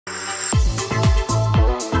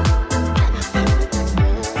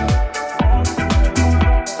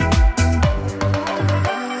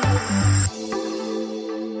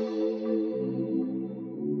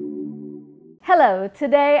Hello,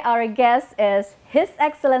 today our guest is His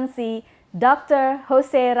Excellency Dr.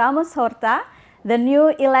 José Ramos-Horta, the new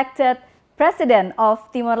elected President of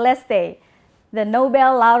Timor Leste. The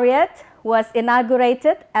Nobel laureate was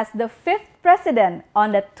inaugurated as the 5th President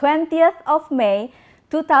on the 20th of May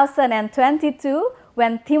 2022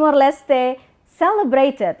 when Timor Leste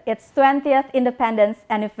celebrated its 20th independence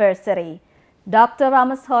anniversary. Dr.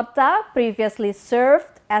 Ramos-Horta previously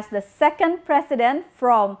served as the second president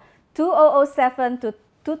from 2007 to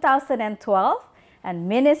 2012 and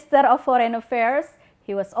Minister of Foreign Affairs.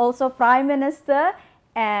 He was also Prime Minister,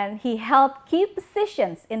 and he held key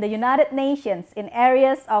positions in the United Nations in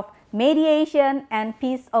areas of mediation and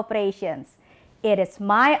peace operations. It is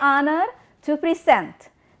my honor to present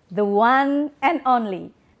the one and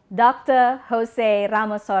only Dr. José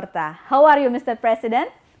Ramos-Horta. How are you, Mr. President?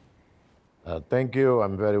 Thank you.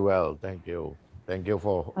 I'm very well. Thank you. Thank you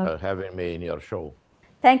for having me in your show.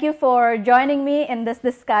 Thank you for joining me in this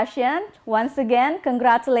discussion. Once again,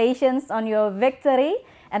 congratulations on your victory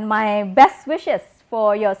and my best wishes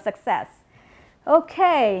for your success.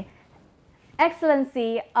 Okay,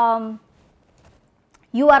 Excellency,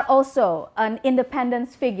 you are also an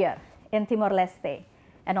independence figure in Timor-Leste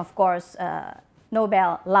and of course,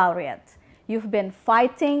 Nobel laureate. You've been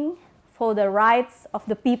fighting for the rights of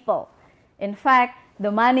the people. In fact,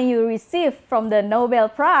 the money you received from the Nobel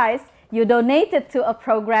Prize, you donated to a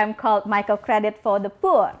program called Microcredit for the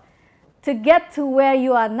Poor. To get to where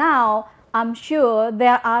you are now, I'm sure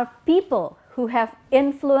there are people who have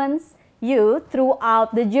influenced you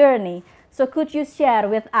throughout the journey. So could you share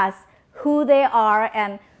with us who they are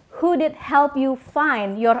and who did help you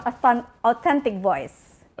find your authentic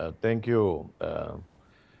voice? Thank you.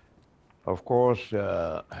 Of course,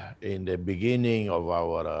 in the beginning of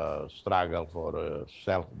our struggle for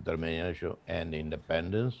self-determination and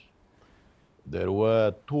independence, there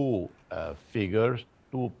were two figures,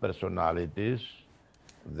 two personalities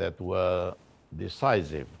that were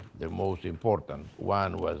decisive, the most important.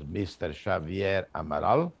 One was Mr. Xavier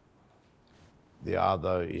Amaral. The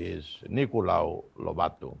other is Nicolau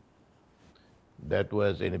Lobato. That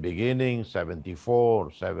was in the beginning,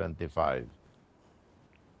 74, 75.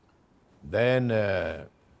 Then,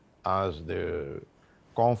 as the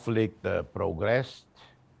conflict progressed,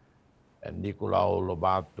 and Nicolau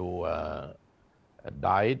Lobato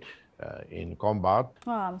died in combat.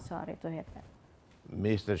 Oh, I'm sorry to hear that.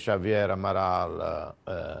 Mr. Xavier Amaral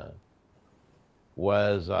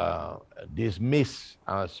was dismissed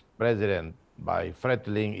as president by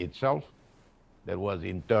Fretilin itself. There was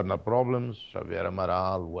internal problems. Xavier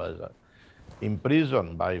Amaral was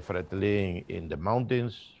imprisoned by Fretilin in the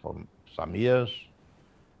mountains for some years,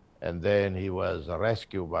 and then he was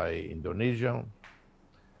rescued by Indonesia.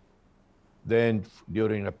 Then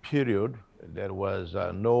during a period, there was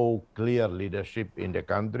no clear leadership in the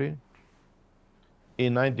country.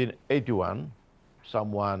 In 1981,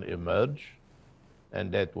 someone emerged,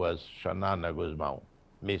 and that was Xanana Guzmão,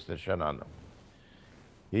 Mr. Xanana.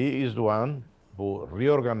 He is the one who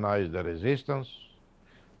reorganized the resistance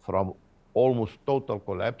from almost total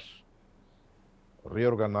collapse,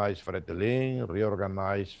 reorganized Fretilin,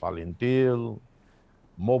 reorganized Valentil,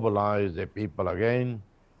 mobilized the people again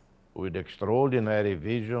with extraordinary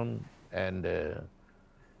vision and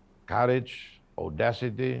courage,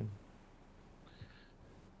 audacity.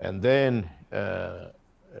 And then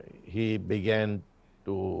he began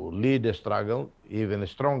to lead the struggle even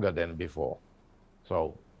stronger than before.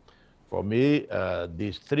 So for me,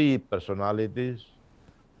 these three personalities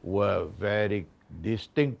were very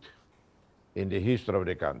distinct in the history of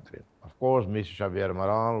the country. Of course, Mr. Xavier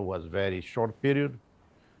Amaral was very short period,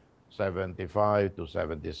 75 to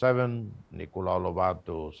 77, Nicolau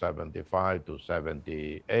Lobato 75 to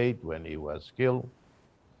 78 when he was killed.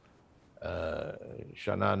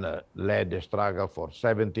 Xanana led the struggle for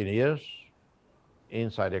 17 years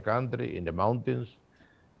inside the country, in the mountains,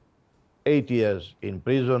 8 years in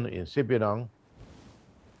prison in Sipinang,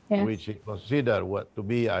 yes, which he considered to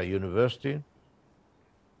be a university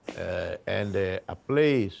and a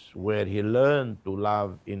place where he learned to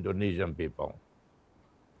love Indonesian people.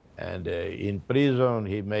 And in prison,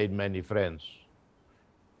 he made many friends.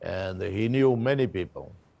 And he knew many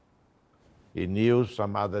people. He knew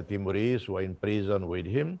some other Timorese who were in prison with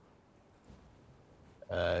him.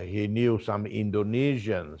 He knew some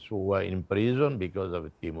Indonesians who were in prison because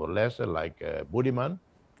of Timor-Leste, like Budiman.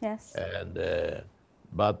 Yes. And,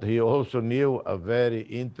 but he also knew a very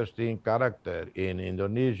interesting character in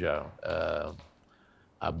Indonesia,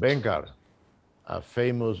 a banker, a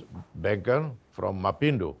famous banker from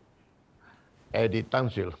Mapindo, Edi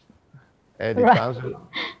Tansil. Eddie Right. Tansil,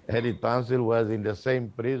 Eddie Tansil was in the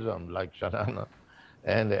same prison like Shanana,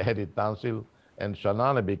 and Eddie Tansil and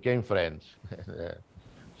Shanana became friends.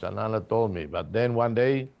 Shanana told me, but then one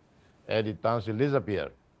day, Eddie Tansil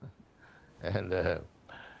disappeared. And Mr.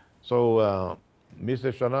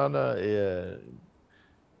 Shanana,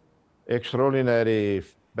 extraordinary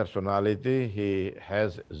personality. He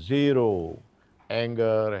has zero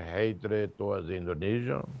anger, hatred towards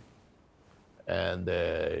Indonesia. And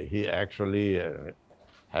he actually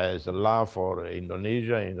has a love for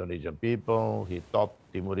Indonesia, Indonesian people. He taught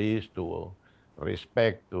Timorese to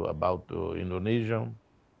respect about Indonesia.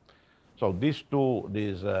 So these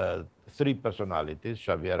three personalities,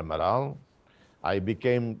 Xavier Amaral, I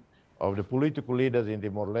became, of the political leaders in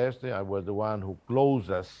Timor-Leste, I was the one who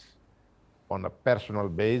closest on a personal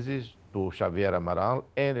basis to Xavier Amaral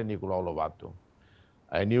and Nicolau Lovato.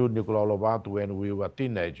 I knew Nicolau Lovato when we were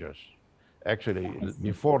teenagers, actually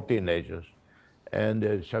before teenagers. And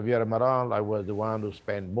Xavier Amaral, I was the one who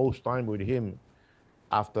spent most time with him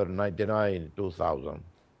after 99, 2000.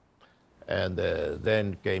 And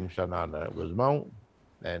then came Shanana Guzmão,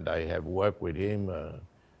 and I have worked with him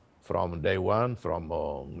from day one, from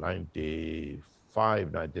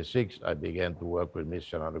 95, 96, I began to work with Ms.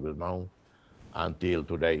 Shanana Guzmão until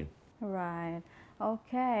today. Right.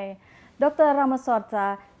 Okay. Dr.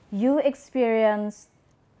 Ramos-Horta, you experienced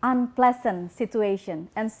unpleasant situation,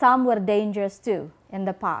 and some were dangerous too in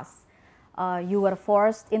the past. You were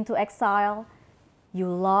forced into exile. You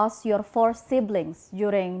lost your 4 siblings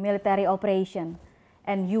during military operation,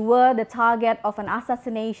 and you were the target of an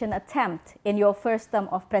assassination attempt in your first term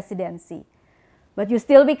of presidency. But you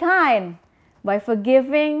still be kind by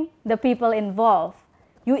forgiving the people involved.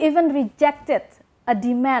 You even rejected a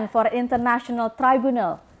demand for an international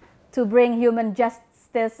tribunal to bring a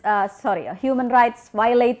human rights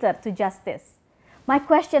violator to justice. My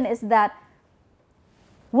question is that,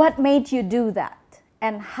 what made you do that?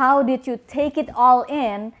 And how did you take it all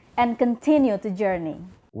in and continue the journey?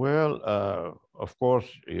 Well, of course,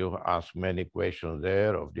 you ask many questions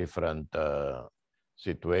there of different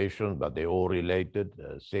situations, but they all related,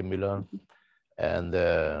 similar. And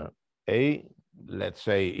let's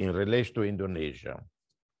say in relation to Indonesia,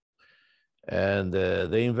 and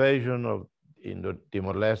the invasion of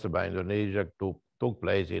Timor-Leste by Indonesia took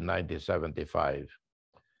place in 1975.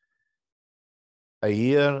 A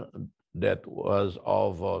year that was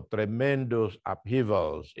of tremendous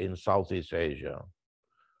upheavals in Southeast Asia,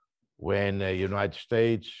 when the United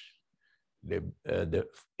States,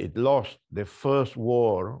 it lost the first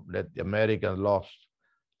war that the Americans lost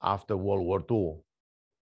after World War II.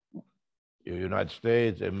 The United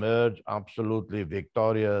States emerged absolutely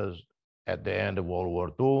victorious at the end of World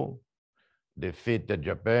War II, defeated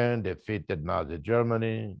Japan, defeated Nazi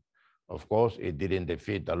Germany. Of course, it didn't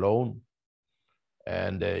defeat alone.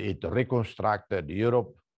 And it reconstructed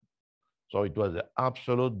Europe. So it was the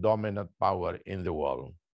absolute dominant power in the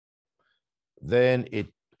world. Then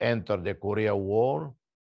it entered the Korea War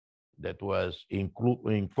that was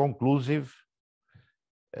inconclusive.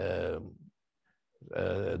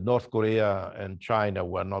 North Korea and China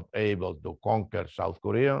were not able to conquer South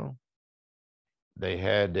Korea. They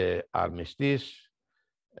had the armistice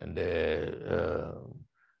and the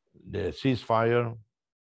ceasefire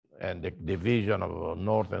and the division of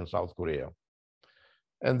North and South Korea.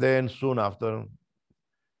 And then soon after,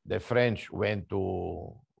 the French went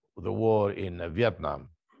to the war in Vietnam.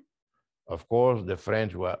 Of course, the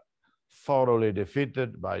French were thoroughly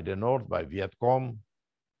defeated by the North, by Viet Cong,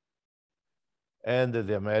 and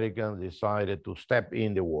the Americans decided to step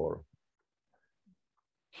in the war.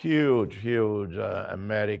 Huge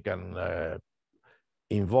American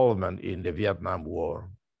involvement in the Vietnam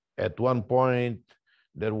War. At one point,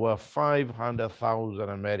 there were 500,000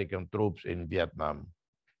 American troops in Vietnam.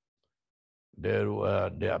 There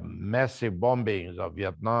were massive bombings of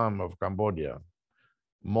Vietnam, of Cambodia.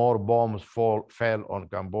 More bombs fell on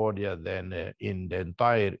Cambodia than in the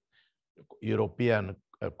entire European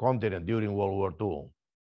continent during World War II.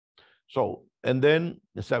 So, and then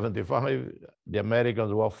in 75, the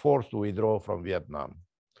Americans were forced to withdraw from Vietnam.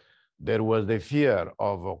 There was the fear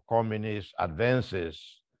of communist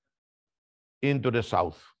advances into the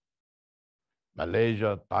South.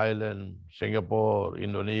 Malaysia, Thailand, Singapore,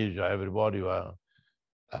 Indonesia, everybody were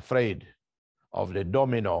afraid of the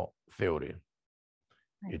domino theory.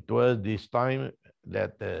 Right. It was this time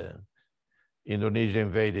that Indonesia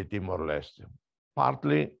invaded Timor-Leste.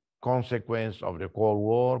 Partly consequence of the Cold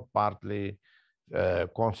War, partly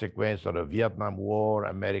consequence of the Vietnam War,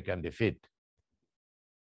 American defeat.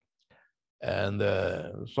 And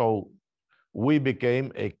so we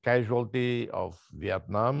became a casualty of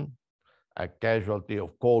Vietnam. a casualty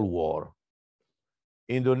of Cold War.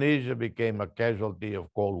 Indonesia became a casualty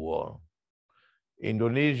of Cold War.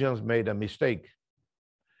 Indonesians made a mistake.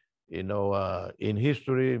 You know, in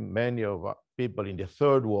history, many of people in the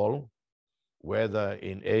third world, whether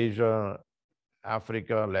in Asia,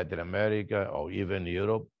 Africa, Latin America, or even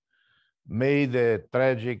Europe, made the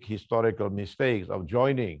tragic historical mistakes of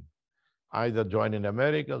either joining the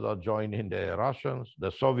Americans or joining the Russians,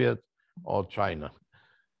 the Soviets, or China.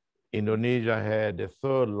 Indonesia had the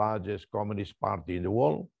third largest communist party in the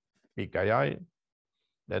world, PKI,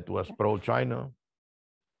 that was pro-China.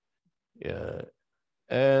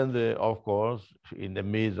 And of course, in the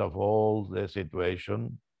midst of all the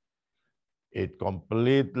situation, it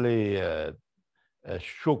completely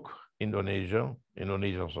shook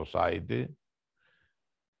Indonesian society.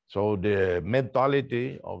 So the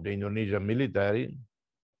mentality of the Indonesian military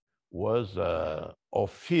was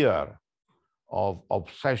of fear, of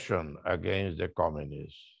obsession against the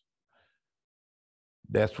communists.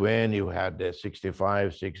 That's when you had the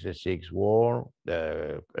 65-66 war,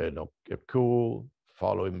 the coup,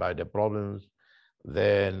 followed by the problems.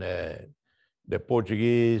 Then the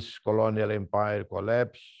Portuguese colonial empire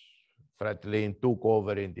collapsed. Fretilin took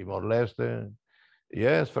over in Timor Leste.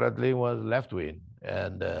 Yes, Fretilin was left-wing,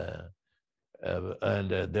 and there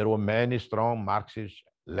were many strong Marxist,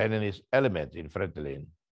 Leninist elements in Fretilin.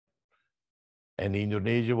 And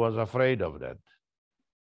Indonesia was afraid of that.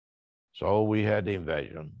 So we had the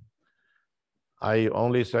invasion. I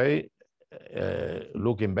only say,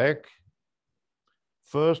 looking back,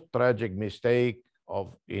 first tragic mistake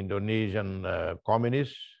of Indonesian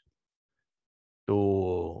communists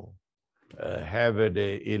to have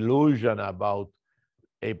the illusion about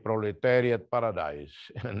a proletariat paradise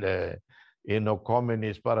and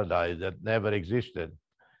communist paradise that never existed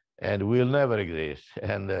and will never exist,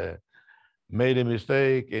 and made a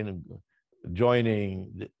mistake in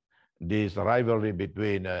joining this rivalry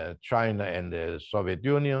between China and the Soviet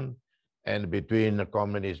Union, and between the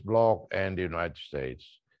communist bloc and the United States.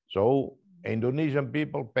 So Indonesian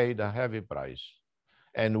people paid a heavy price,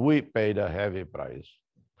 and we paid a heavy price.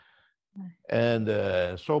 And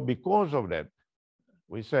so because of that,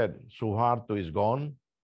 we said, Suharto is gone.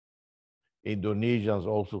 Indonesians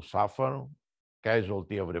also suffer,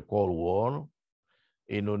 casualty of the Cold War.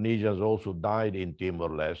 Indonesians also died in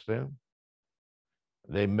Timor-Leste.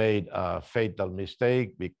 They made a fatal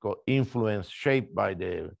mistake because influence shaped by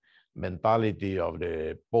the mentality of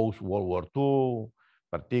the post-World War II,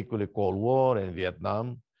 particularly Cold War and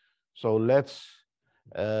Vietnam. So let's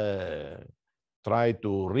try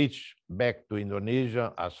to reach back to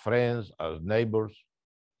Indonesia as friends, as neighbors.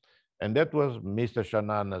 And that was Mr.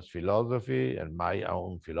 Shanana's philosophy and my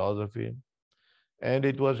own philosophy. And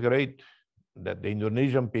it was great that the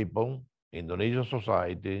Indonesian people, Indonesian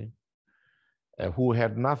society, who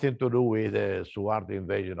had nothing to do with the Suharto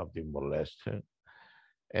invasion of Timor-Leste,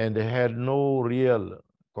 and they had no real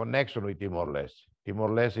connection with Timor-Leste.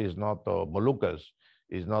 Timor-Leste is not Moluccas,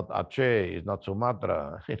 is not Aceh, is not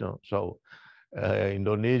Sumatra, so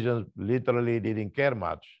Indonesians literally didn't care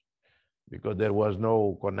much because there was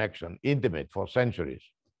no connection, intimate for centuries.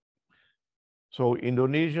 So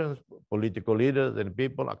Indonesian political leaders and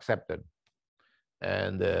people accepted.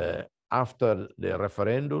 And after the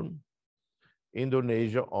referendum,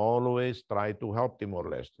 Indonesia always tried to help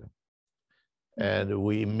Timor-Leste. And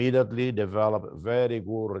we immediately developed very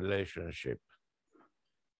good relationship.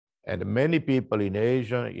 And many people in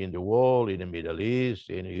Asia, in the world, in the Middle East,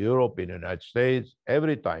 in Europe, in the United States,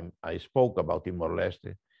 every time I spoke about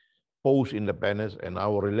Timor-Leste, post-independence and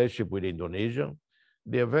our relationship with Indonesia,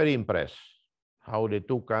 they are very impressed how the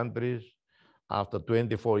two countries, after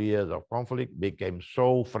 24 years of conflict, became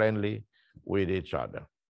so friendly with each other.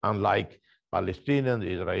 Unlike Palestinians,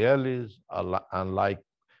 Israelis, unlike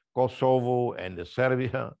Kosovo and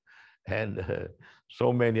Serbia, and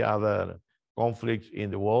so many other conflicts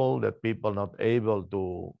in the world that people not able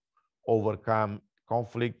to overcome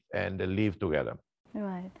conflict and live together.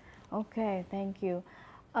 Right. Okay, thank you.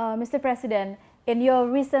 Mr. President, in your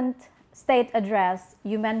recent state address,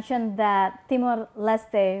 you mentioned that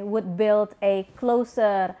Timor-Leste would build a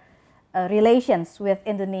closer relations with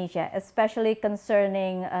Indonesia, especially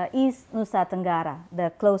concerning East Nusa Tenggara,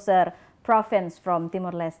 the closer province from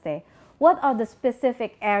Timor-Leste. What are the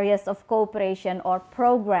specific areas of cooperation or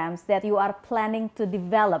programs that you are planning to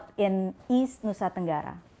develop in East Nusa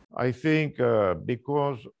Tenggara? I think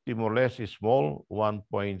because Timor-Leste is small,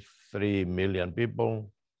 1.3 million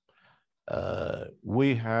people,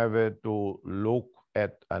 we have to look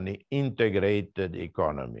at an integrated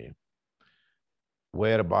economy,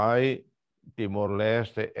 whereby Timor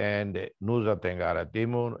Leste and Nusa Tenggara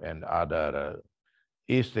Timur and other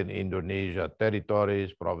Eastern Indonesia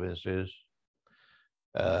territories, provinces,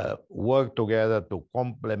 work together to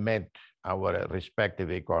complement our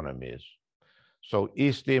respective economies. So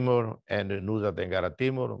East Timor and Nusa Tenggara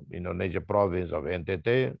Timur, Indonesia province of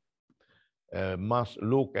NTT, must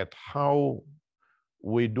look at how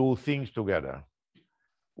we do things together.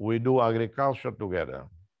 We do agriculture together.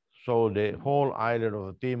 So the whole island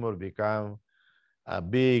of Timor become a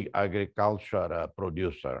big agriculture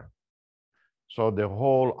producer. So the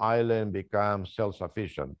whole island becomes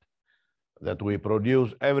self-sufficient, that we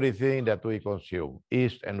produce everything that we consume,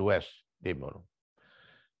 East and West Timor.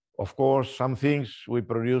 Of course, some things we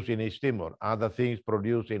produce in East Timor, other things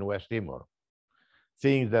produced in West Timor.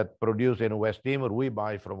 Things that produce in West Timor, we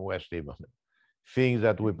buy from West Timor. Things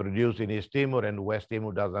that we produce in East Timor and West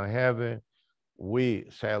Timor doesn't have, we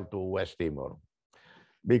sell to West Timor.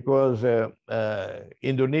 Because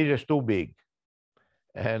Indonesia is too big,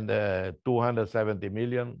 and 270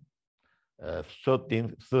 million,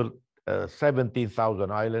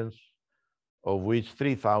 17,000 islands, of which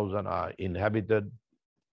 3,000 are inhabited.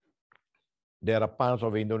 There are parts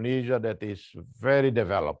of Indonesia that is very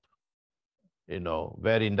developed,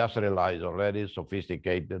 very industrialized already,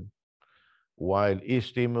 sophisticated, while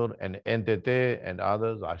East Timor and NTT and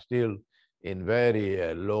others are still in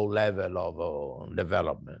very low level of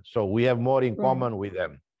development. So we have more in common with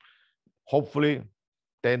them. Hopefully,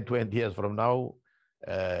 10, 20 years from now,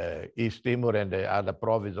 East Timor and the other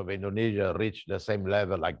province of Indonesia reach the same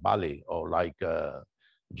level like Bali or like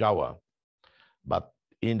Java. But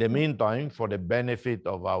in the meantime, for the benefit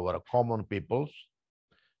of our common peoples,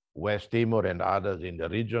 West Timor and others in the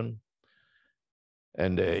region,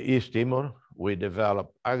 and East Timor, we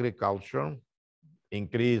develop agriculture,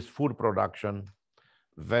 increase food production,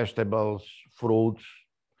 vegetables, fruits,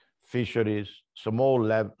 fisheries,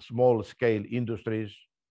 small-scale industries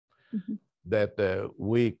that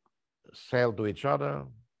we sell to each other,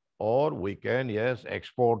 or we can, yes,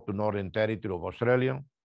 export to Northern Territory of Australia,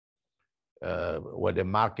 where the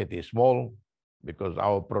market is small, because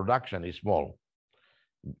our production is small.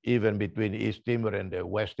 Even between East Timor and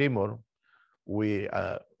West Timor, we,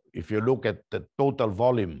 if you look at the total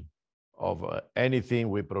volume of anything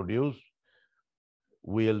we produce,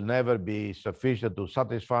 will never be sufficient to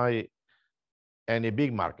satisfy any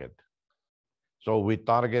big market. So we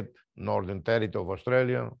target Northern Territory of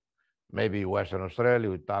Australia, maybe Western Australia,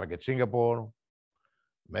 we target Singapore,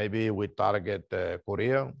 maybe we target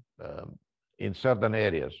Korea in certain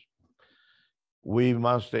areas. We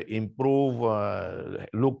must improve,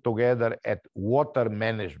 look together at water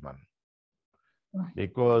management. Right.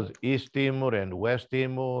 Because East Timor and West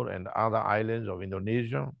Timor and other islands of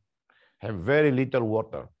Indonesia have very little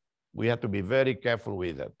water. We have to be very careful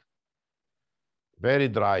with that. Very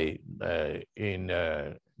dry in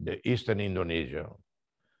the Eastern Indonesia.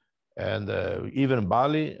 And even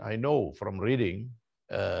Bali, I know from reading,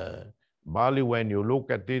 Bali, when you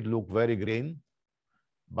look at it, look very green,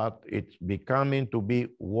 but it's becoming to be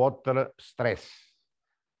water stress.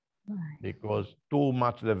 Right. Because too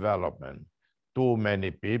much development. Too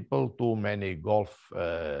many people, too many golf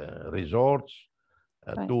resorts,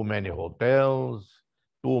 right. Too many hotels,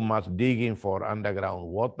 too much digging for underground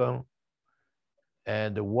water,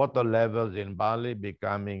 and the water levels in Bali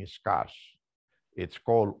becoming scarce. It's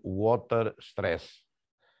called water stress.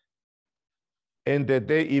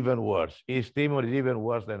 NTT even worse. East Timor is even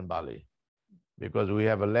worse than Bali, because we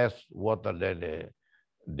have less water than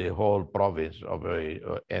the whole province of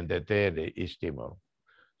NTT, the East Timor.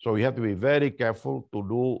 So we have to be very careful to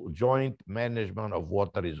do joint management of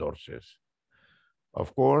water resources.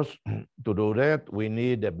 Of course, to do that, we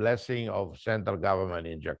need the blessing of central government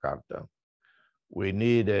in Jakarta. We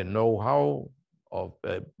need a know-how of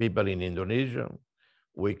people in Indonesia.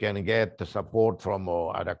 We can get the support from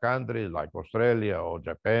other countries like Australia or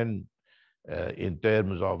Japan in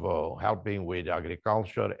terms of helping with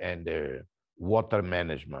agriculture and water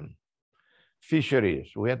management.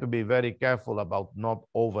 Fisheries, we have to be very careful about not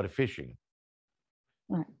overfishing.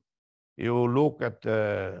 Right. You look at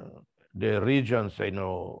the regions,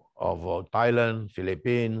 of Thailand,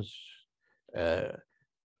 Philippines,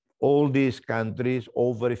 all these countries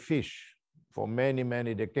overfish for many,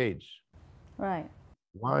 many decades. Right.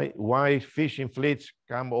 Why fishing fleets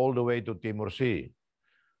come all the way to Timor Sea?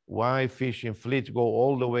 Why fishing fleets go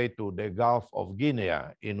all the way to the Gulf of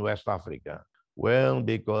Guinea in West Africa? Well,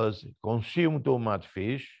 because consume too much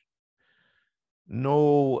fish,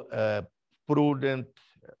 no prudent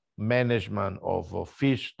management of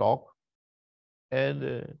fish stock,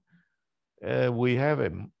 and we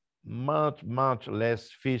have much less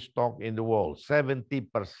fish stock in the world,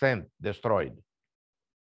 70% destroyed.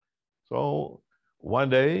 So one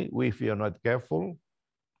day, if you're not careful,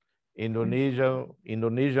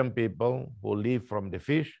 Indonesian people who live from the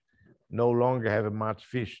fish no longer have much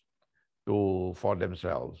fish for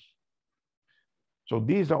themselves. So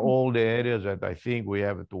these are all the areas that I think we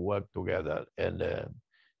have to work together. And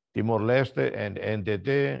Timor-Leste and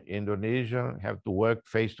NTT, Indonesia, have to work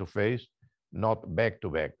face to face, not back to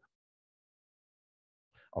back.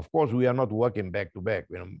 Of course, we are not working back to back.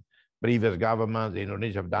 Previous governments in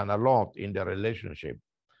Indonesia have done a lot in the relationship,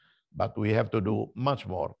 but we have to do much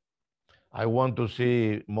more. I want to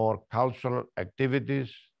see more cultural activities,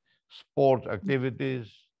 sports activities,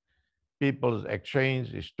 people's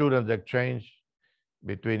exchange, students exchange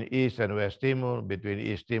between East and West Timor, between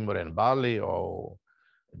East Timor and Bali or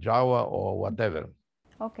Java or whatever.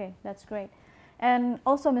 Okay, that's great. And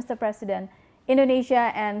also, Mr. President,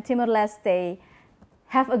 Indonesia and Timor-Leste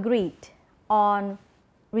have agreed on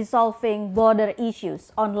resolving border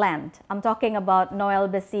issues on land. I'm talking about Noel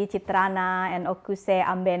Besi Citrana and Okuse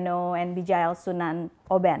Ambeno and Bijail Sunan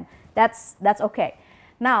Oben. That's okay.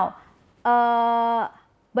 Now,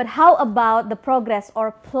 but how about the progress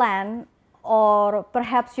or plan or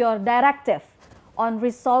perhaps your directive on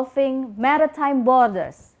resolving maritime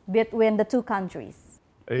borders between the two countries?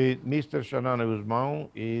 Mr. Shanana Guzman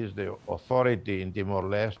is the authority in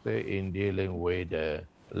Timor-Leste in dealing with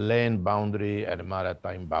land boundary and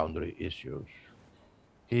maritime boundary issues.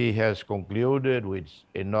 He has concluded with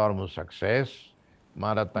enormous success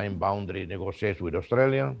maritime boundary negotiations with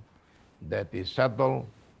Australia. That is settled.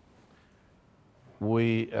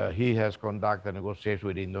 He has conducted negotiations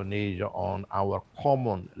with Indonesia on our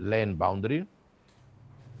common land boundary.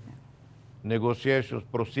 Negotiations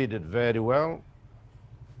proceeded very well,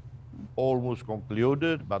 almost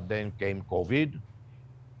concluded, but then came COVID,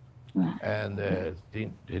 and the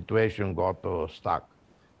situation got stuck.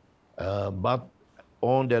 But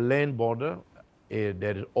on the land border,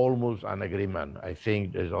 there is almost an agreement. I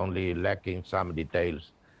think there's only lacking some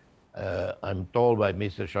details. I'm told by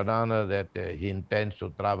Mr. Shanana that he intends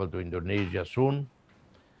to travel to Indonesia soon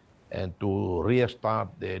and to restart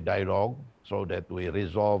the dialogue so that we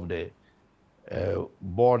resolve the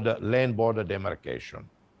land border demarcation.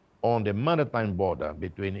 On the maritime border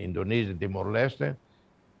between Indonesia and Timor-Leste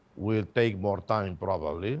will take more time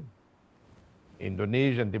probably.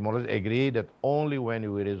 Indonesia and Timor-Leste agree that only when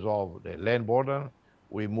we resolve the land border,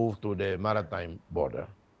 we move to the maritime border.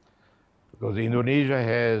 Because Indonesia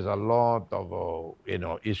has a lot of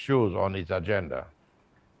issues on its agenda,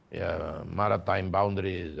 maritime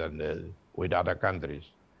boundaries and with other countries,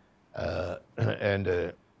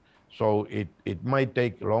 so it might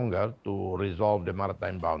take longer to resolve the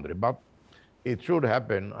maritime boundary, but it should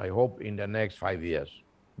happen, I hope, in the next 5 years,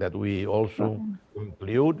 that we also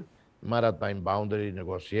conclude maritime boundary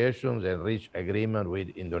negotiations and reach agreement with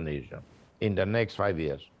Indonesia in the next 5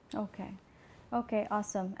 years. Okay,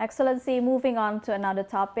 awesome. Excellency, moving on to another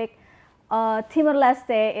topic.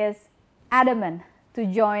 Timor-Leste is adamant to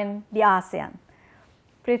join the ASEAN.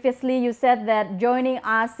 Previously, you said that joining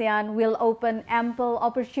ASEAN will open ample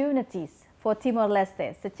opportunities for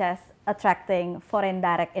Timor-Leste, such as attracting foreign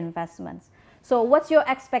direct investments. So what's your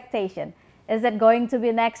expectation? Is it going to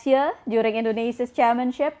be next year during Indonesia's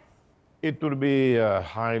chairmanship? It will be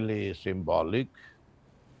highly symbolic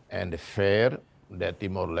and fair that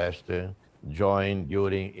Timor-Leste join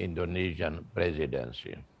during Indonesian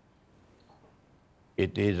presidency.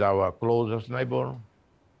 It is our closest neighbor.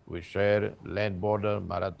 We share land border,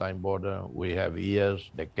 maritime border. We have years,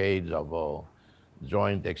 decades of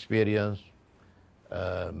joint experience,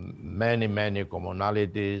 many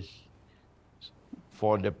commonalities.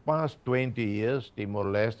 For the past 20 years,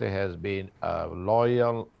 Timor-Leste has been a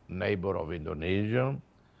loyal neighbor of Indonesia,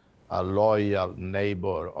 a loyal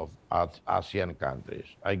neighbor of ASEAN countries.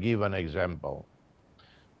 I give an example.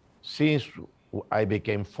 Since I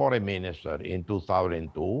became foreign minister in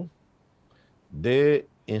 2002, the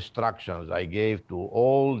instructions I gave to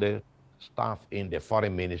all the staff in the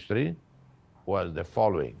foreign ministry was the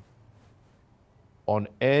following. On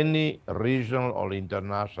any regional or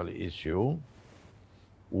international issue,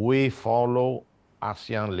 we follow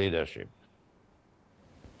ASEAN leadership.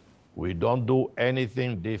 We don't do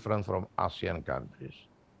anything different from ASEAN countries.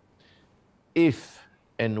 If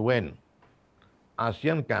and when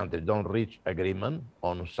ASEAN countries don't reach agreement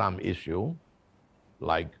on some issue,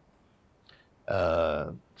 like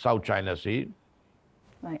South China Sea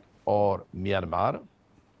or Myanmar,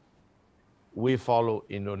 we follow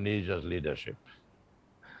Indonesia's leadership.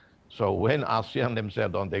 So when ASEAN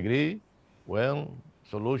themselves don't agree, well,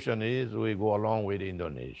 solution is we go along with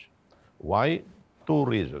Indonesia. Why? Two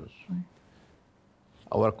reasons.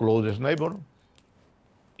 Our closest neighbor,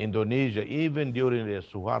 Indonesia, even during the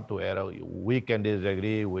Suharto era, we can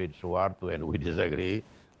disagree with Suharto and we disagree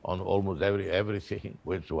on almost everything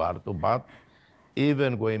with Suharto, but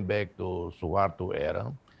even going back to Suharto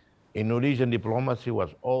era, Indonesian diplomacy was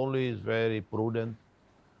always very prudent,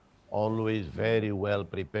 always very well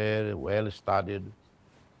prepared, well studied.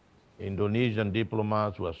 Indonesian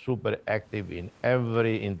diplomats were super active in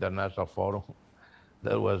every international forum.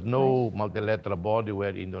 There was no multilateral body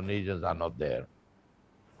where Indonesians are not there.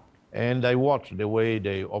 And I watched the way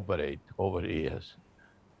they operate over the years.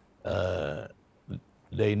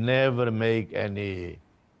 They never make any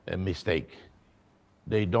mistake.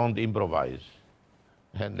 They don't improvise.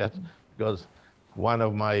 And that's because one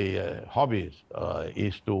of my hobbies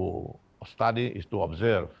is to study, is to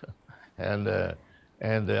observe. And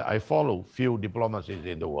I follow few diplomacies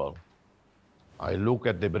in the world. I look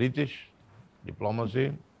at the British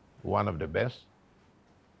diplomacy, one of the best.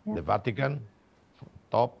 Yeah. The Vatican,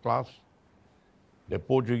 top class. The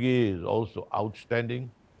Portuguese also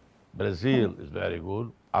outstanding. Brazil is very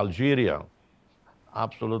good. Algeria,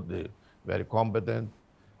 absolutely very competent.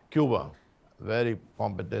 Cuba, very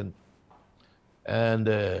competent. And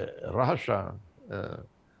Russia,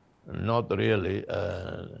 not really.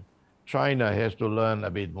 China has to learn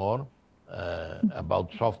a bit more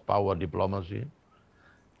about soft power diplomacy.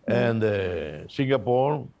 And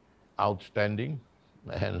Singapore, outstanding,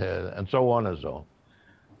 and so on and so on.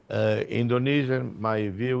 Indonesia, my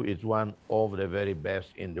view, is one of the very best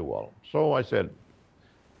in the world. So I said,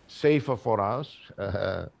 safer for us,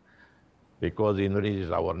 because Indonesia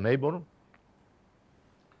is our neighbor,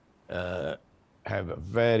 have a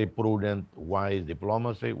very prudent, wise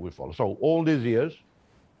diplomacy we follow. So all these years,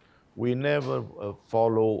 we never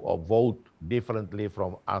follow or vote differently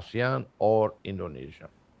from ASEAN or Indonesia.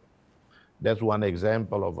 That's one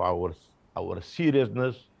example of our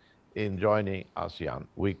seriousness in joining ASEAN.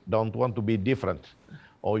 We don't want to be different,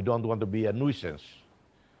 or we don't want to be a nuisance.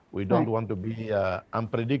 We don't want to be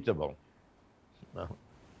unpredictable. No.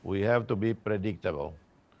 We have to be predictable.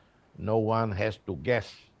 No one has to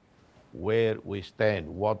guess where we stand,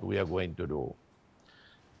 what we are going to do.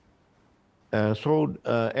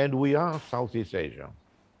 And we are Southeast Asia.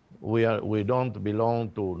 We don't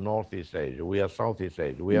belong to Northeast Asia. We are Southeast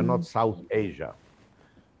Asia. We are not South Asia.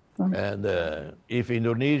 And if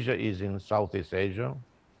Indonesia is in Southeast Asia,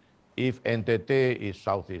 if NTT is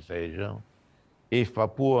Southeast Asia, if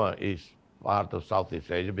Papua is part of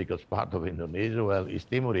Southeast Asia, because part of Indonesia, well,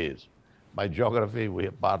 East Timor is. By geography, we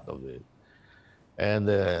are part of it. And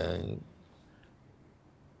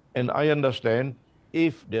I understand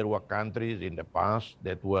if there were countries in the past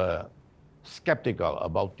that were skeptical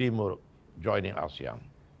about Timor joining ASEAN,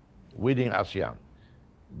 within ASEAN,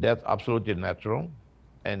 that's absolutely natural.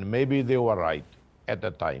 And maybe they were right at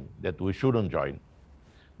the time that we shouldn't join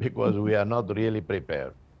because we are not really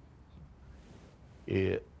prepared.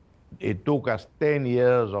 It took us 10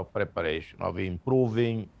 years of preparation, of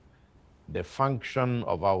improving the function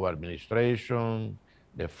of our administration,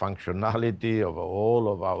 the functionality of all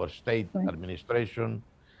of our state administration,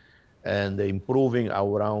 and improving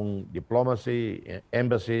our own diplomacy,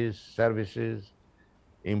 embassies, services,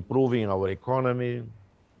 improving our economy.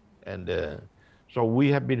 And so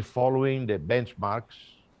we have been following the benchmarks,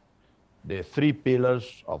 the 3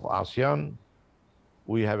 pillars of ASEAN.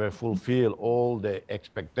 We have fulfilled all the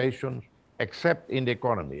expectations, except in the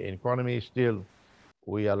economy. In economy, still,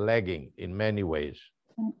 we are lagging in many ways.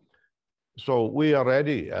 So we are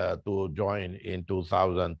ready to join in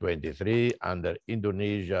 2023 under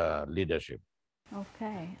Indonesia leadership.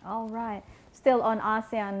 Okay, all right. Still on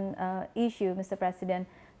ASEAN issue, Mr. President,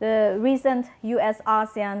 the recent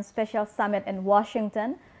U.S.-ASEAN Special Summit in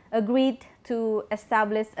Washington agreed to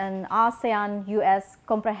establish an ASEAN-U.S.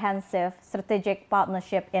 Comprehensive Strategic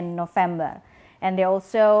Partnership in November. And they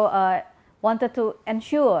also wanted to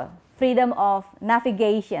ensure freedom of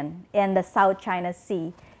navigation in the South China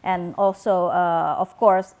Sea, and also, of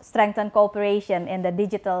course, strengthen cooperation in the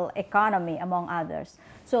digital economy, among others.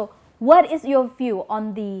 So what is your view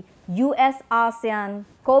on the U.S.-ASEAN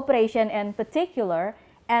cooperation in particular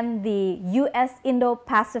and the U.S.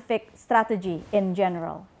 Indo-Pacific strategy in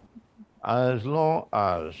general? As long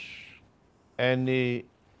as any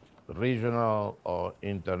regional or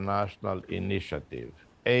international initiative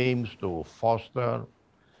aims to foster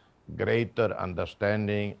greater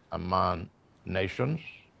understanding among nations,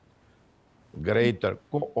 greater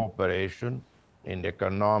cooperation in the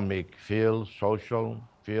economic field, social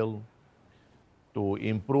field, to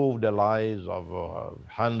improve the lives of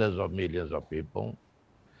hundreds of millions of people,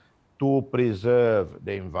 to preserve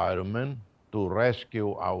the environment, to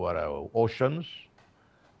rescue our oceans,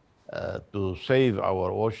 to save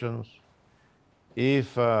our oceans.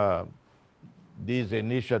 If these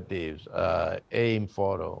initiatives aim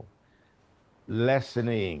for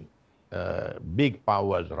lessening big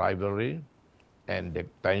powers' rivalry and the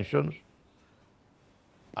tensions,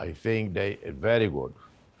 I think they are very good.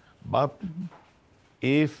 But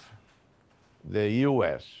if the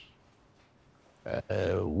US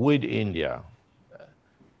with India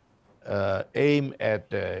aim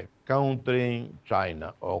at countering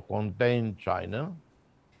China or contain China,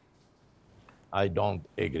 I don't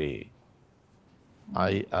agree.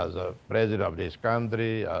 I, as a president of this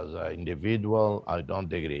country, as an individual, I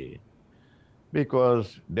don't agree.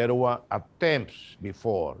 Because there were attempts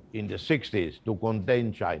before in the 60s to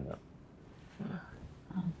contain China.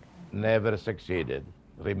 Never succeeded.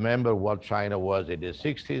 Remember what China was in the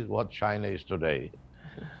 60s, what China is today.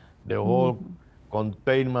 The whole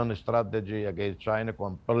containment strategy against China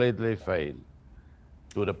completely failed.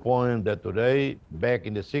 To the point that today, back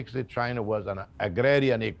in the 60s, China was an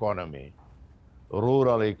agrarian economy,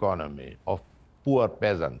 rural economy of poor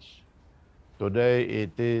peasants. Today,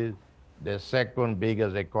 it is the second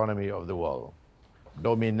biggest economy of the world,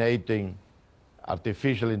 dominating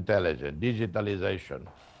artificial intelligence, digitalization.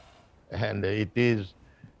 And it is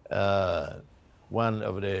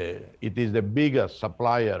it is the biggest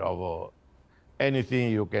supplier of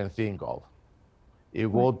anything you can think of. You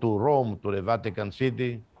go to Rome, to the Vatican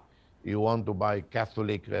City, you want to buy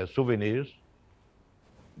Catholic souvenirs,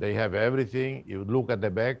 they have everything. You look at the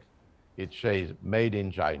back, it says made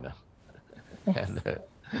in China. Yes.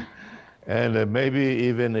 And maybe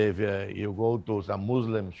even if you go to some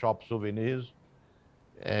Muslim shop souvenirs,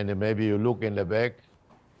 and maybe you look in the back,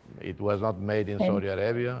 it was not made in Saudi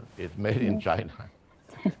Arabia, it's made in China.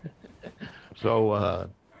 So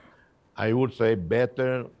I would say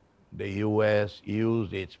better the US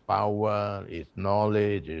use its power, its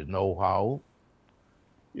knowledge, its know-how,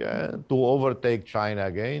 to overtake China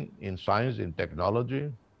again in science, in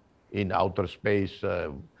technology, in outer space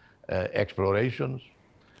explorations,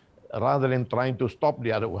 rather than trying to stop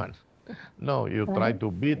the other one. No, you try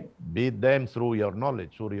to beat them through your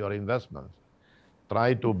knowledge, through your investments.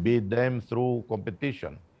 Try to beat them through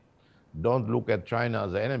competition. Don't look at China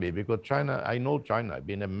as an enemy, because China, I know China. I've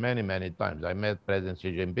been there many, many times. I met President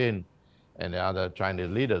Xi Jinping and the other Chinese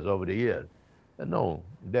leaders over the years. No,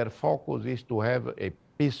 their focus is to have a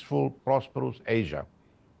peaceful, prosperous Asia.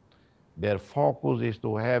 Their focus is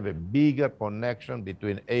to have a bigger connection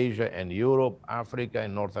between Asia and Europe, Africa,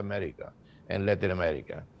 and North America, and Latin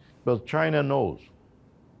America. Because China knows,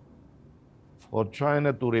 for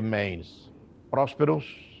China to remain prosperous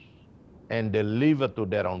and deliver to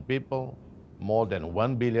their own people, more than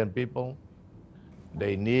 1 billion people,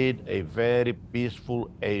 they need a very peaceful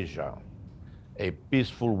Asia, a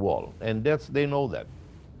peaceful world. And they know that.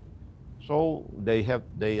 So they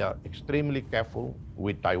are extremely careful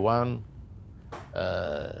with Taiwan.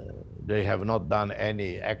 They have not done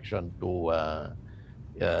any action to,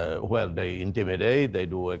 well, they intimidate, they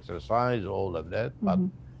do exercise, all of that, but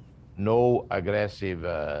no aggressive,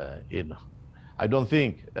 I don't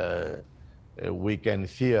think we can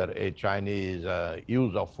fear a Chinese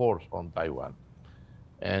use of force on Taiwan.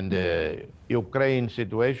 And the Ukraine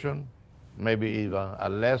situation, maybe even a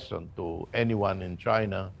lesson to anyone in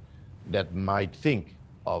China that might think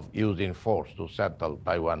of using force to settle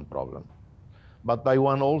Taiwan problem. But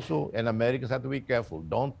Taiwan also, and Americans have to be careful.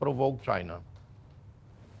 Don't provoke China.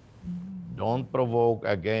 Don't provoke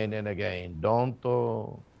again and again. Don't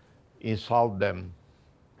insult them.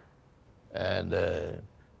 And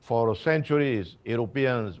for centuries,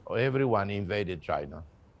 Europeans, everyone invaded China.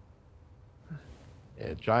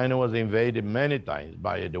 China was invaded many times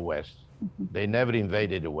by the West. They never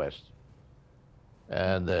invaded the West.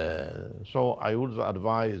 And so I would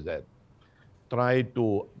advise that try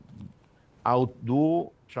to outdo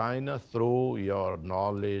China through your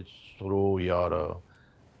knowledge, through your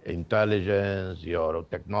intelligence, your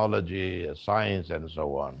technology, science, and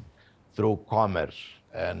so on, through commerce,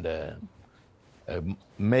 and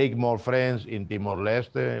make more friends in Timor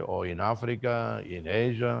Leste or in Africa, in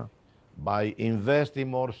Asia, by investing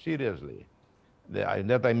more seriously.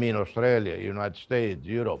 That I mean Australia, United States,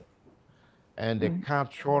 Europe, and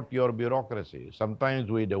cut short your bureaucracy.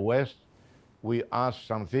 Sometimes with the West, we ask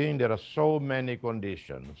something, there are so many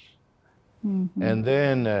conditions, and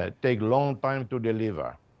then take long time to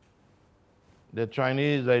deliver. The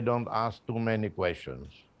Chinese, they don't ask too many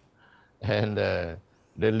questions. And the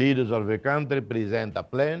leaders of the country present a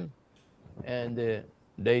plan, and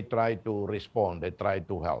they try to respond, they try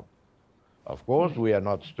to help. Of course, we are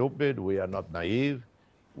not stupid. We are not naive.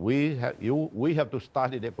 We have to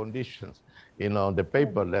study the conditions, the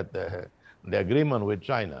paper that the agreement with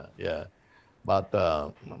China. Yeah, but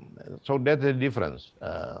so that's the difference,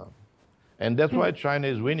 and that's why China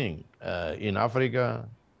is winning in Africa,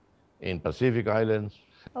 in Pacific Islands.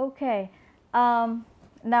 Okay.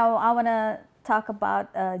 Now I want to talk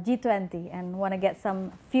about G20 and want to get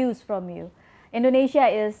some views from you. Indonesia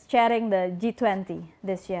is chairing the G20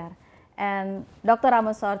 this year. And Dr.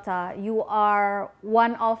 Ramos-Horta, you are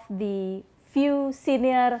one of the few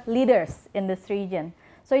senior leaders in this region.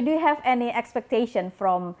 So do you have any expectation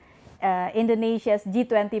from Indonesia's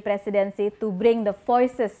G20 presidency to bring the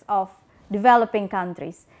voices of developing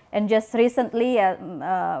countries? And just recently,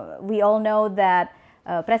 we all know that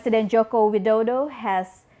President Joko Widodo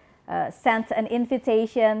has sent an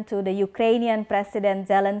invitation to the Ukrainian President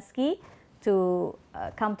Zelensky to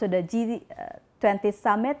come to the G20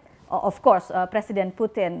 summit. Of course, President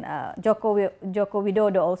Putin, Joko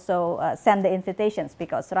Widodo also sent the invitations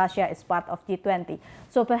because Russia is part of G20.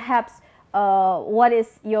 So perhaps, what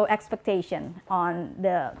is your expectation on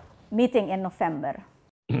the meeting in November?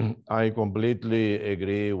 I completely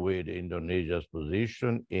agree with Indonesia's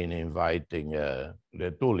position in inviting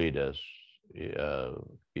the two leaders,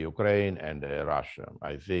 Ukraine and Russia.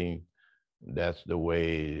 I think that's the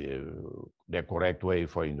way, the correct way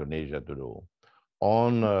for Indonesia to do.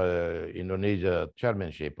 On Indonesia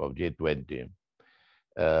chairmanship of G20,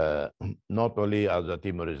 not only as a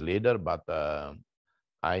Timorese leader, but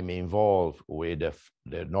I'm involved with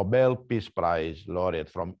the Nobel Peace Prize laureate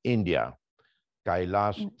from India,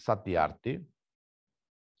 Kailash Satyarthi,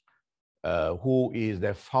 who is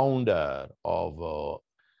the founder of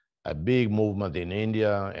a big movement in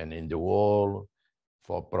India and in the world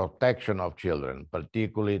for protection of children,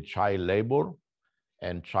 particularly child labor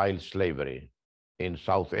and child slavery in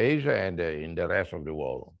South Asia and in the rest of the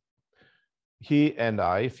world. He and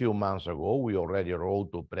I, a few months ago, we already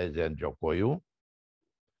wrote to President Jokowi,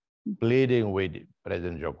 pleading with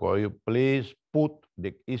President Jokowi, please put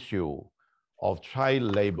the issue of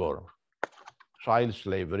child labor, child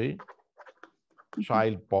slavery,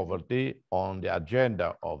 child poverty on the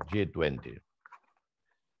agenda of G20.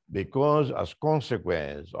 Because as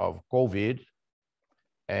consequence of COVID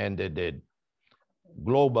and the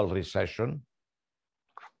global recession,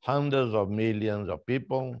 hundreds of millions of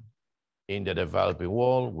people in the developing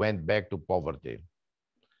world went back to poverty.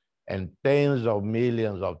 And tens of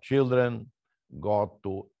millions of children got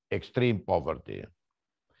to extreme poverty.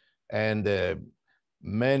 And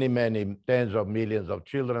many tens of millions of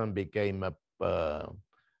children became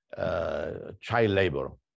child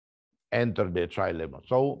labor, entered the child labor.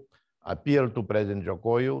 So appeal to President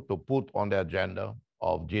Jokowi to put on the agenda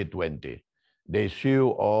of G20 the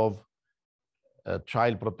issue of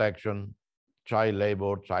child protection, child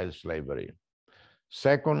labor, child slavery.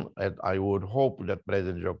 Second, I would hope that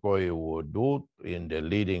President Jokowi would do in the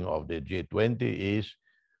leading of the G20 is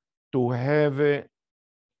to have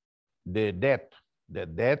the debt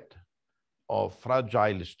of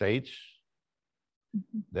fragile states,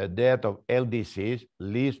 the debt of LDCs,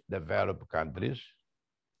 least developed countries,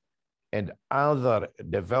 and other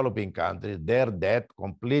developing countries, their debt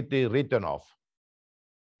completely written off.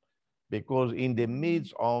 Because in the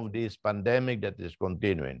midst of this pandemic that is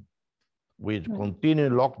continuing, with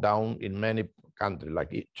continued lockdown in many countries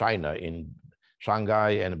like China, in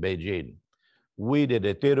Shanghai and Beijing, with the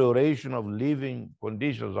deterioration of living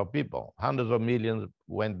conditions of people, hundreds of millions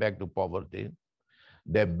went back to poverty.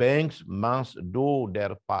 The banks must do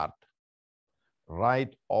their part,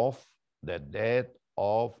 write off the debt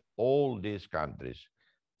of all these countries,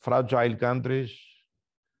 fragile countries,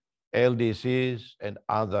 LDCs, and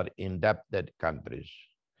other indebted countries.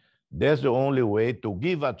 That's the only way to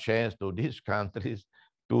give a chance to these countries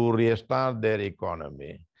to restart their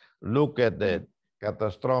economy. Look at the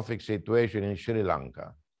catastrophic situation in Sri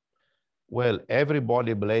Lanka. Well,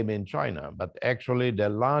 everybody blaming China, but actually the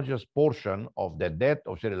largest portion of the debt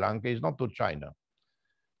of Sri Lanka is not to China.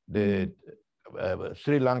 The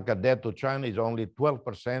Sri Lanka debt to China is only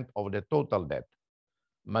 12% of the total debt.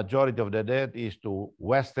 Majority of the debt is to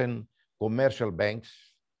Western commercial banks,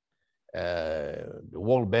 the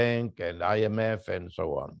World Bank and IMF and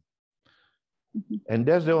so on. And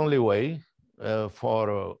that's the only way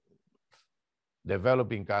for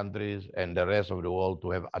developing countries and the rest of the world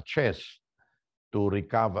to have a chance to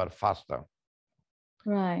recover faster.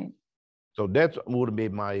 Right. So that would be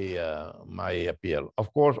my my appeal.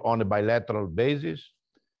 Of course, on a bilateral basis,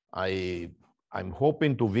 I'm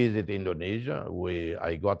hoping to visit Indonesia.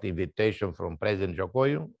 I got invitation from President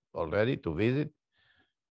Jokowi already to visit.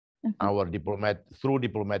 through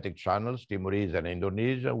diplomatic channels, Timorese and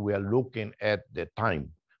Indonesia, we are looking at the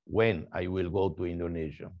time when I will go to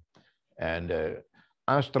Indonesia. And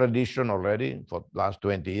as tradition already for the last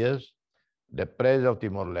 20 years, the president of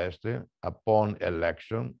Timor-Leste, upon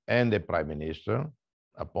election, and the prime minister,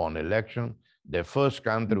 upon election, the first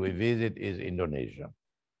country we visit is Indonesia.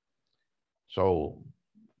 So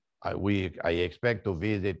I expect to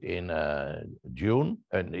visit in June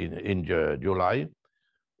and in July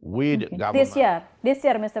with government. This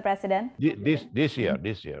year, Mr. President. This year,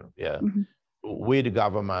 yeah. With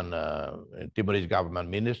government, Timorese government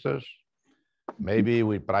ministers, maybe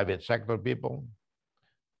with private sector people,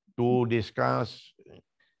 to discuss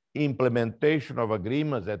implementation of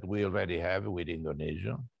agreements that we already have with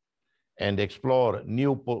Indonesia and explore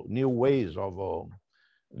new ways of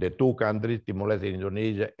the two countries, Timor-Leste and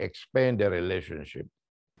Indonesia, expand their relationship.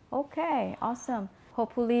 Okay, awesome.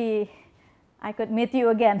 Hopefully, I could meet you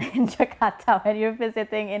again in Jakarta when you're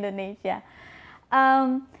visiting Indonesia.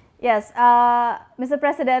 Yes, Mr.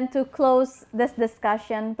 President, to close this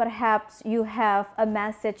discussion, perhaps you have a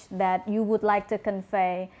message that you would like to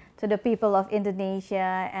convey to the people of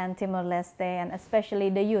Indonesia and Timor-Leste, and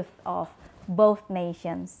especially the youth of both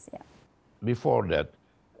nations. Yeah. Before that,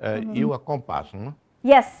 you are Kompas, no?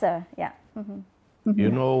 Yes, sir. Yeah.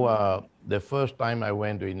 You know, the first time I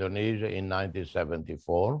went to Indonesia in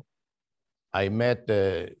 1974, I met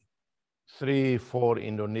 3-4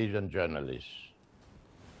 Indonesian journalists.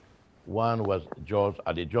 One was George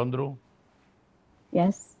Adijondro.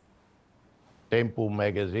 Yes. Tempo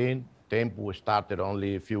magazine. Tempo started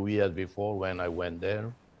only a few years before when I went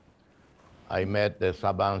there. I met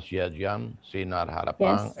Sabang Siagian, Sinar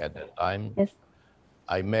Harapan at that time. Yes.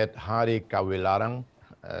 I met Hari Kawilarang,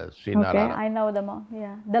 Sinar Okay, Harapan. I know them all.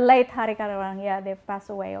 Yeah, the late Hari Kawilarang. Yeah, they passed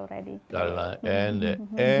away already.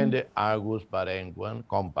 And Agus Parengkuan,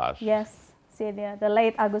 Kompas. Yes, see there, the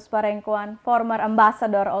late Agus Parengkuan, former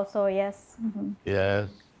ambassador also. Yes. Yes,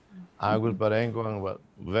 Agus Parengkuan was a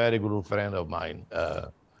very good friend of mine.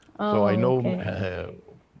 So I know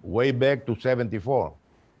way back to 74.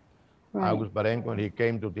 Right. Agus Parengkuan, he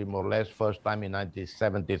came to Timor-Leste first time in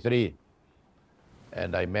 1973.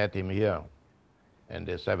 And I met him here in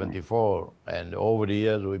the 74. And over the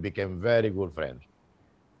years, we became very good friends.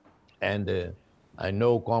 And I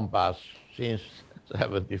know Kompas since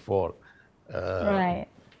 74. Right.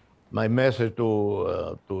 My message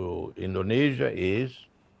to Indonesia is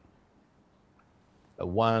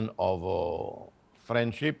one of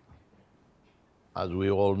friendship. As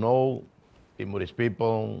we all know, Timorese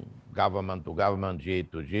people, government to government, G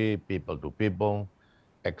to G, people to people,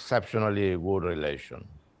 exceptionally good relation.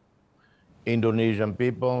 Indonesian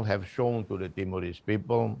people have shown to the Timorese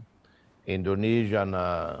people Indonesian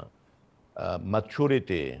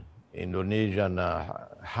maturity, Indonesian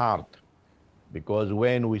heart, because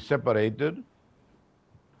when we separated,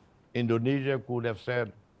 Indonesia could have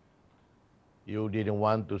said, you didn't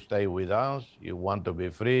want to stay with us, you want to be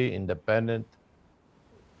free, independent,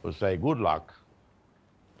 to say good luck,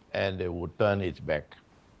 and it would turn its back.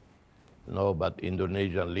 No, but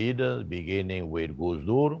Indonesian leaders, beginning with Gus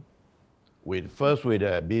Dur, first with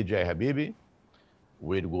B.J. Habibie,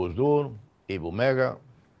 with Gus Dur, Ibu Mega,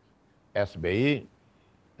 SBI,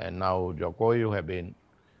 and now Jokowi have been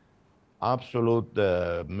absolute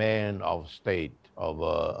men of state, of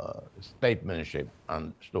statesmanship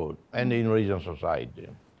understood, and in regional society.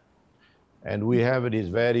 And we have this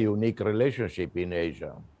very unique relationship in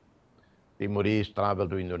Asia. Timorese travel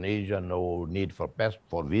to Indonesia, no need for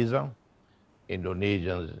visa.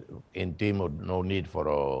 Indonesians in Timor, no need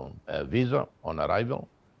for a visa on arrival.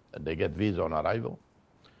 They get visa on arrival.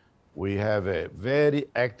 We have a very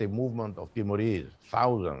active movement of Timorese,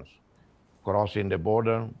 thousands crossing the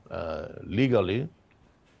border legally.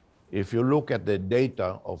 If you look at the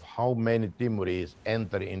data of how many Timorese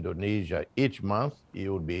enter Indonesia each month,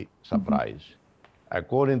 you will be surprised.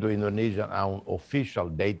 According to Indonesian own official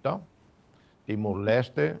data,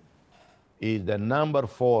 Timor-Leste is the number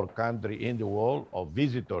 4 country in the world of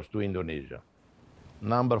visitors to Indonesia.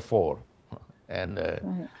 Number 4. And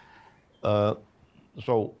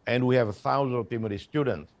and we have 1,000 Timorese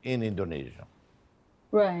students in Indonesia.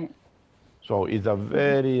 Right. So it's a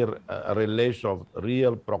very relation of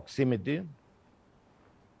real proximity.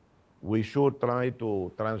 We should try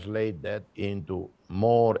to translate that into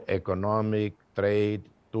more economic, trade,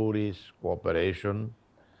 tourist cooperation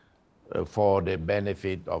for the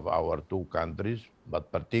benefit of our two countries,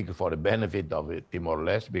 but particularly for the benefit of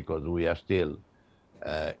Timor-Leste, because we are still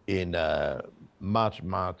in a much,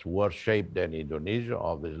 much worse shape than Indonesia,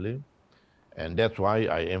 obviously. And that's why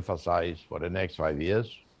I emphasize for the next 5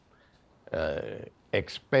 years,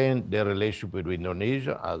 expand the relationship with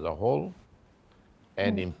Indonesia as a whole,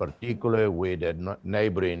 and in particular with the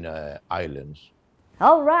neighboring islands.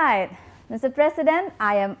 All right, Mr. President,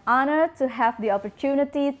 I am honored to have the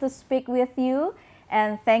opportunity to speak with you,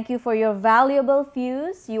 and thank you for your valuable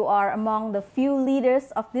views. You are among the few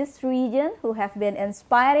leaders of this region who have been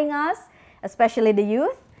inspiring us, especially the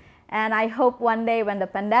youth. And I hope one day when the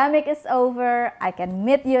pandemic is over, I can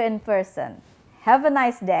meet you in person. Have a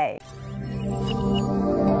nice day.